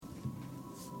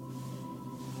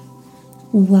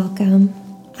Welcome.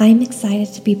 I'm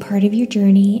excited to be part of your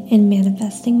journey in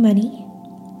manifesting money.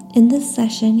 In this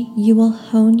session, you will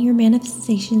hone your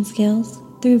manifestation skills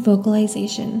through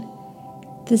vocalization.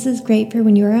 This is great for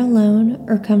when you are alone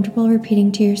or comfortable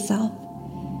repeating to yourself.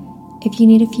 If you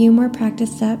need a few more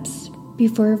practice steps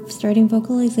before starting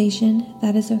vocalization,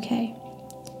 that is okay.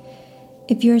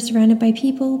 If you are surrounded by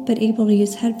people but able to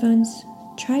use headphones,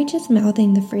 try just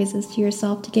mouthing the phrases to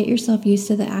yourself to get yourself used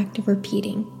to the act of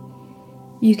repeating.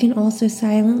 You can also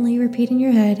silently repeat in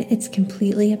your head. It's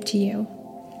completely up to you.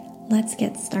 Let's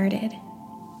get started.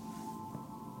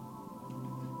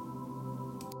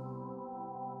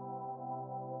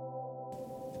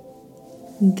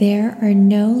 There are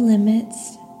no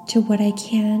limits to what I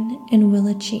can and will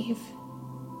achieve.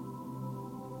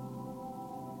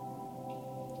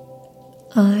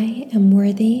 I am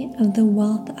worthy of the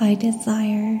wealth I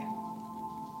desire.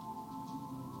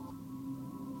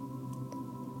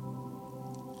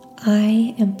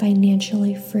 I am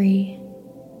financially free.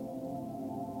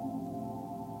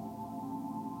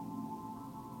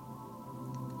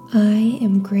 I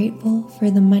am grateful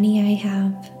for the money I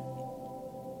have.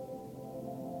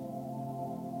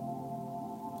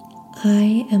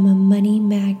 I am a money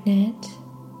magnet.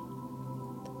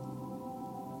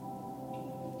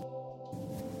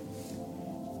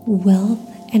 Wealth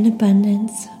and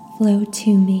abundance flow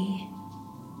to me.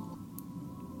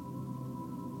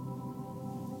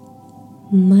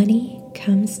 Money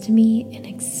comes to me in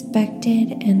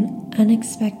expected and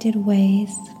unexpected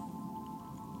ways.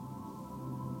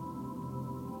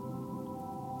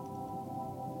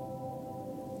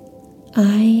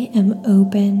 I am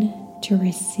open to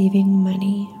receiving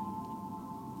money.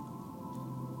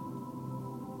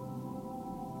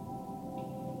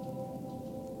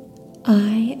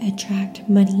 I attract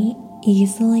money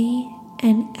easily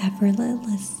and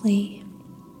effortlessly.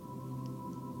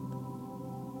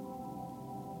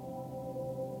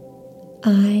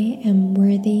 I am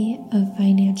worthy of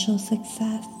financial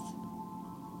success.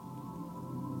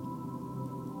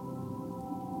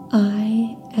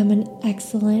 I am an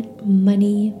excellent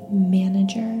money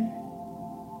manager.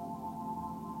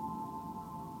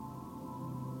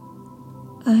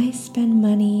 I spend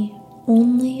money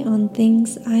only on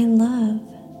things I love.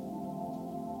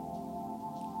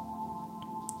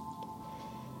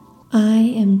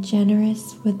 I am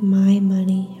generous with my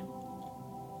money.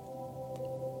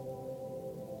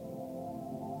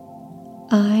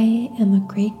 I am a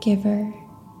great giver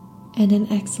and an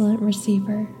excellent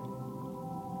receiver.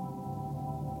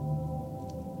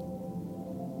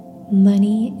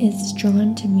 Money is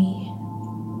drawn to me.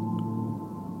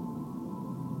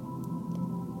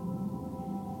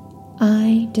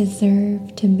 I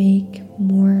deserve to make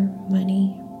more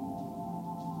money.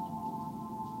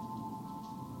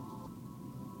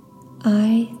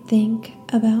 I think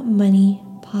about money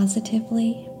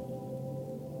positively.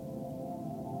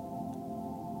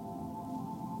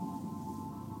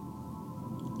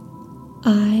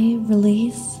 I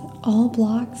release all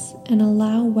blocks and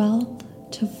allow wealth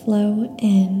to flow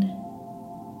in.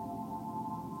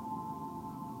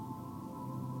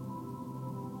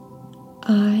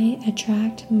 I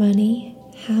attract money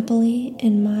happily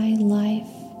in my life.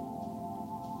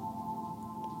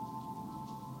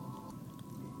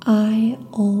 I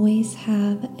always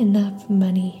have enough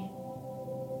money.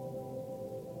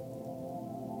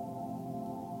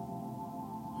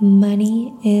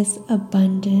 Money is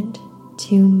abundant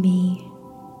to me.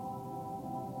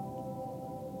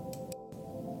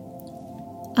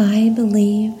 I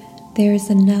believe there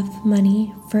is enough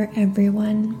money for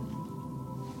everyone.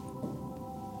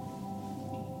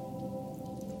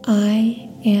 I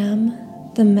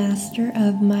am the master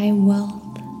of my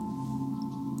wealth.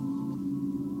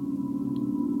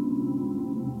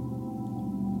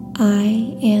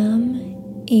 I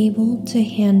am able to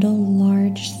handle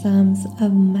large sums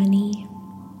of money.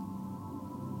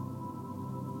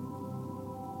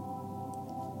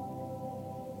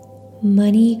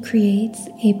 Money creates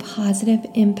a positive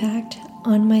impact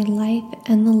on my life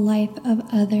and the life of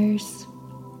others.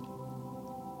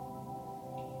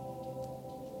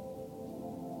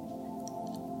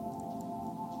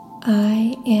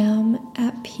 I am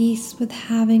at peace with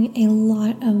having a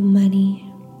lot of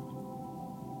money.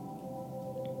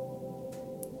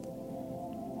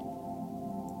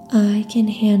 I can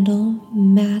handle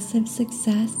massive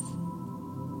success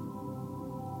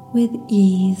with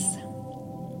ease.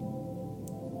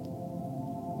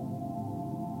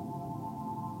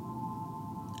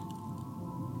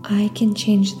 I can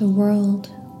change the world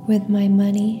with my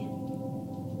money.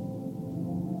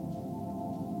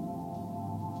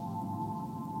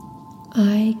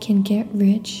 I can get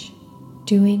rich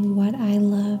doing what I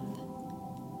love.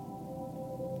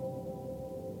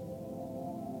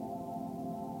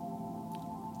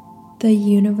 The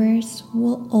universe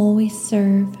will always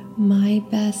serve my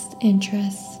best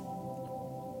interests.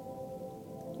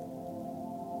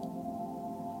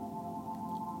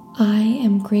 I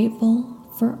am grateful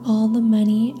for all the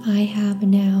money I have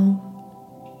now.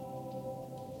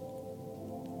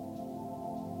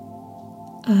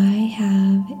 I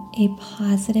have a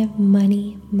positive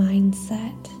money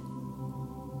mindset.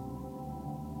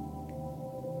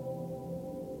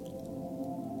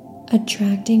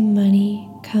 Attracting money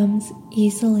comes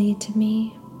easily to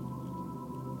me.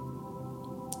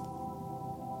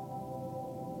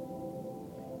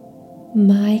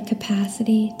 My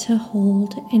capacity to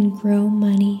hold and grow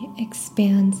money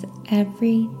expands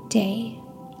every day.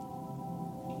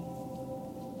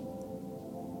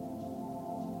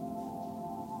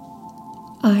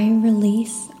 I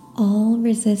release all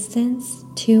resistance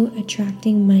to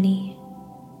attracting money.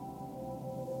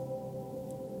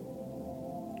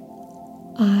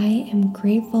 I am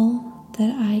grateful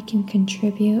that I can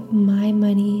contribute my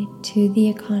money to the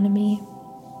economy.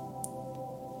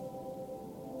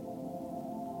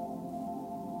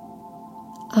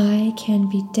 I can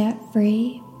be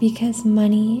debt-free because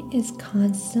money is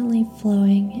constantly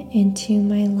flowing into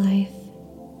my life.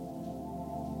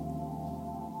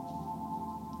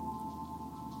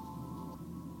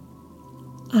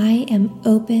 I am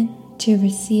open to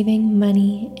receiving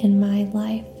money in my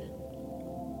life.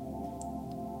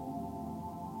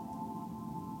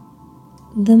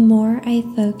 The more I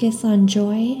focus on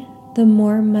joy, the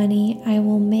more money I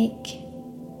will make.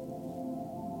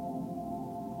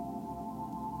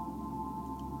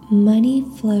 Money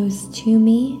flows to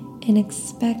me in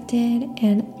expected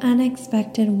and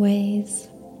unexpected ways.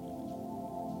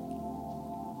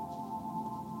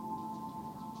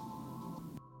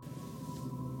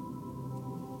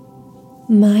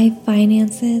 My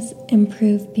finances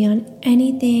improve beyond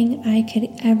anything I could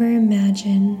ever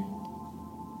imagine.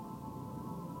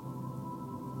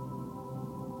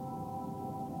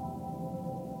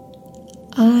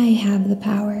 I have the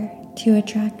power to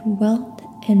attract wealth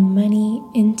and money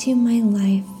into my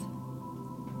life.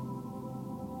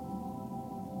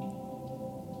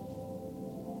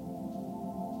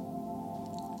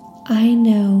 I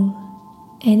know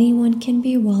anyone can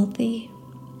be wealthy,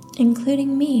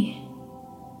 including me.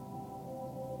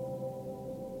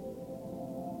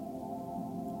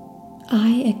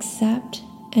 I accept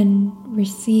and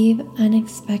receive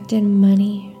unexpected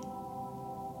money.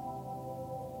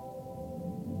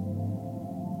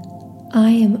 I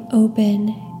am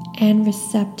open and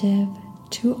receptive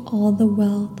to all the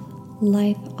wealth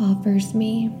life offers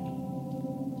me.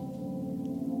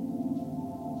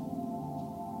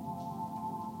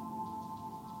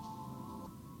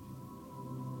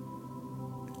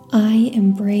 I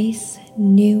embrace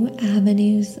new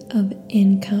avenues of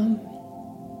income.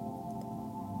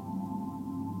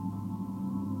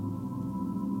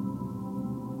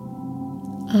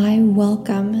 I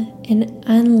welcome an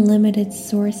unlimited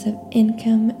source of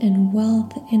income and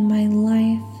wealth in my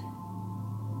life.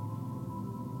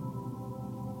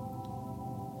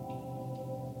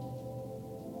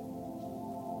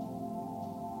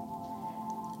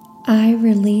 I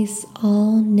release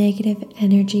all negative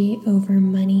energy over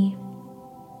money.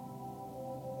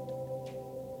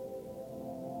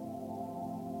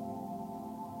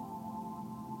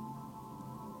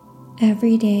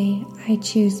 Every day I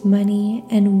choose money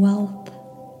and wealth.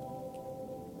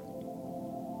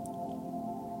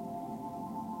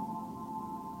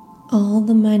 All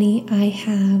the money I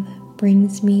have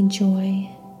brings me joy.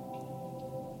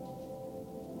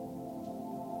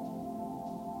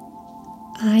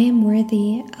 I am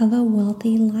worthy of a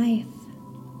wealthy life.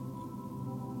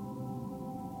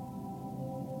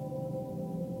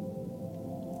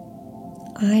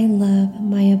 I love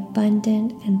my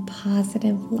abundant and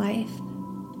positive life.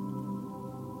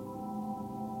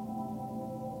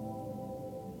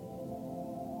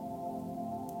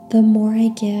 The more I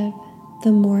give,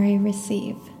 the more I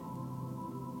receive.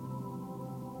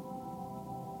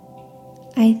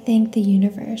 I thank the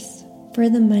universe for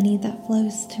the money that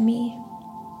flows to me.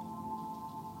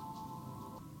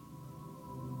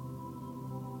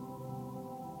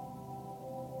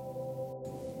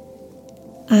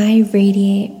 I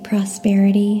radiate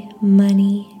prosperity,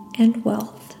 money, and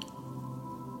wealth.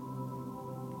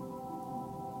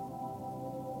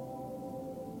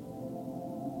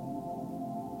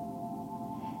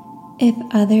 If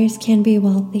others can be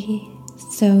wealthy,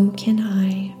 so can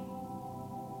I.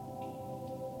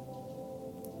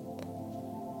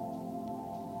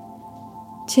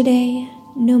 Today,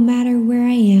 no matter where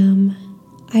I am,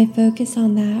 I focus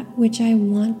on that which I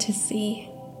want to see.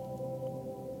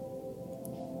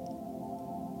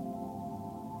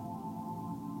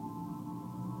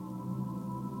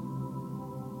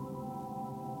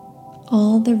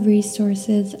 All the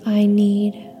resources I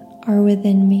need are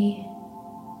within me.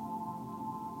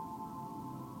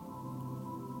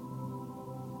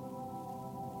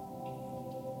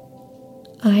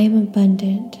 I am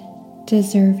abundant,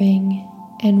 deserving,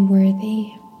 and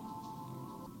worthy.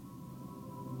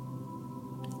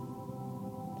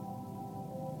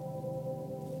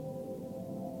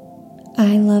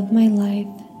 I love my life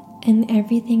and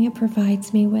everything it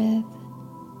provides me with.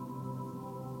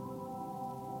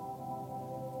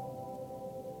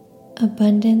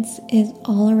 Abundance is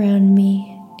all around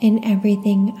me in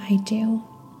everything I do.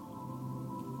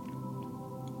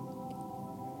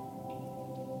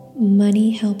 Money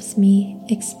helps me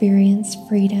experience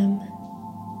freedom.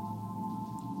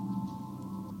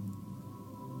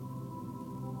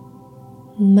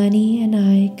 Money and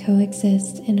I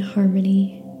coexist in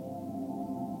harmony.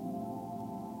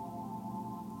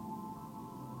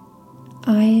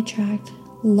 I attract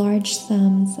large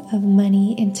sums of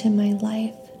money into my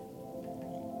life.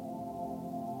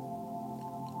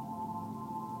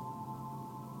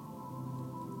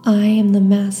 I am the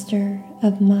master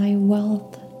of my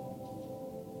wealth.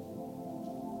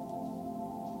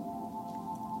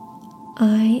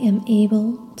 I am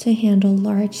able to handle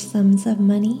large sums of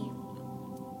money.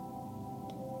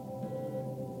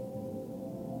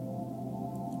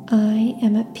 I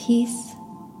am at peace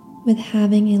with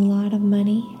having a lot of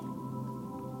money.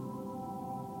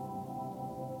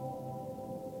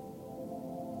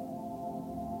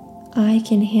 I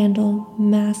can handle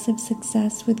massive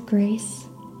success with grace.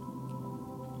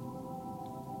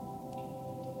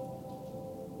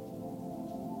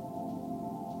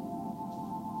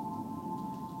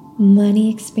 Money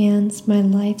expands my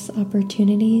life's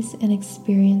opportunities and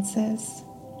experiences.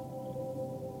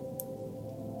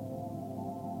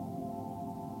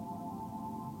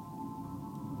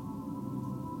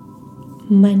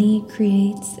 Money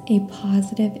creates a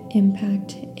positive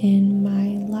impact in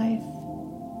my life.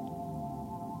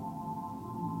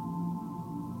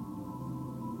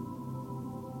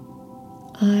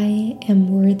 I am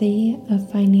worthy of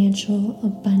financial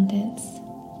abundance.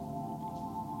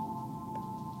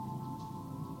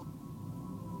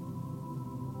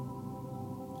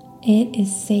 It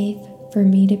is safe for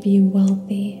me to be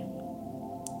wealthy.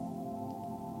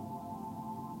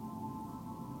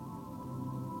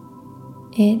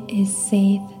 It is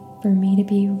safe for me to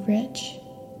be rich.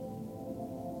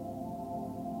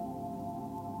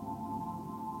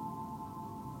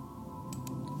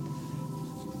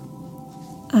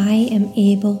 I am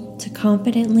able to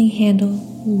confidently handle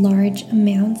large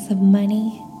amounts of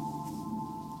money.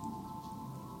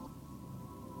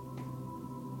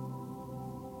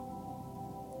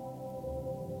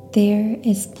 There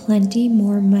is plenty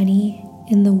more money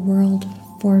in the world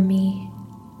for me.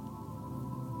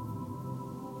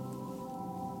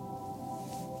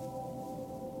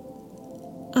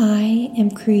 I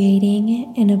am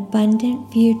creating an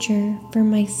abundant future for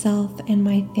myself and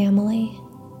my family.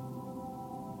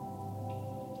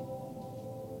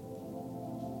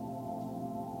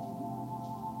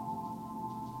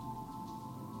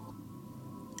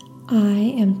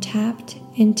 I am tapped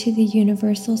into the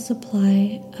universal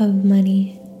supply of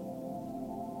money.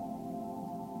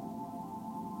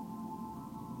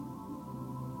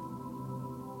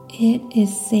 It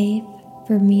is safe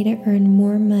for me to earn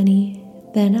more money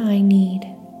than I need.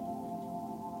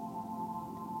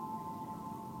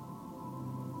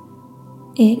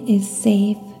 It is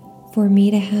safe for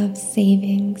me to have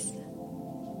savings.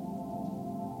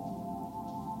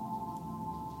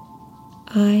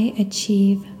 I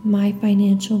achieve my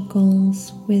financial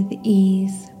goals with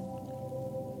ease.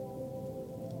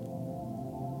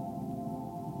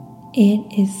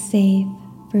 It is safe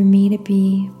for me to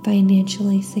be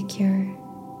financially secure.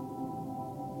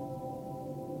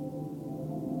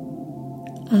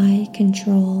 I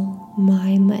control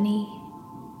my money.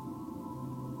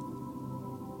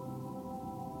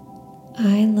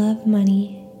 I love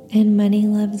money, and money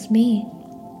loves me.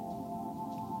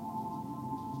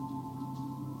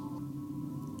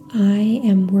 I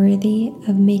am worthy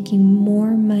of making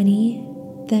more money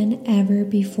than ever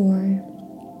before.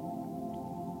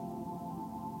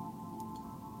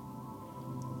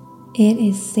 It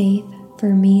is safe for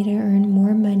me to earn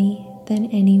more money than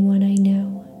anyone I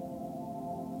know.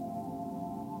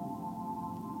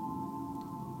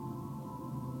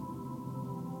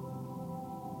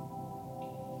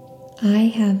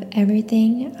 I have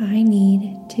everything I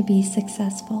need to be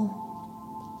successful.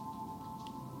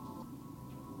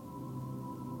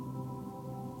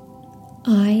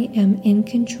 I am in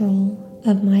control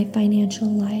of my financial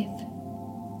life.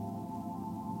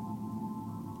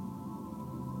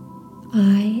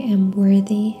 I am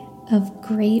worthy of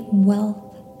great wealth.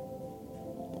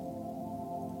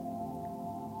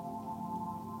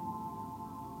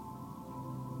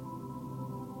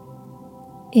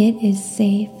 It is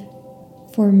safe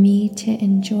for me to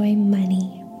enjoy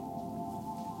money.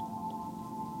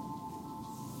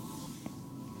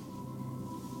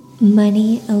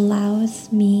 Money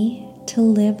allows me to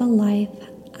live a life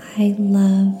I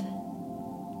love.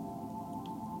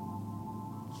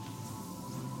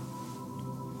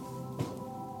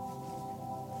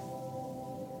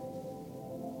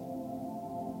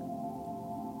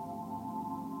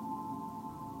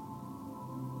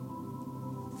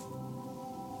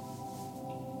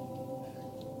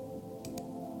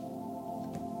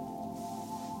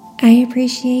 I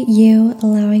appreciate you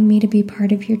allowing me to be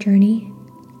part of your journey.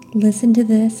 Listen to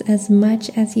this as much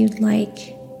as you'd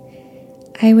like.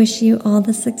 I wish you all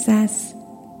the success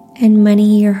and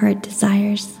money your heart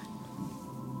desires.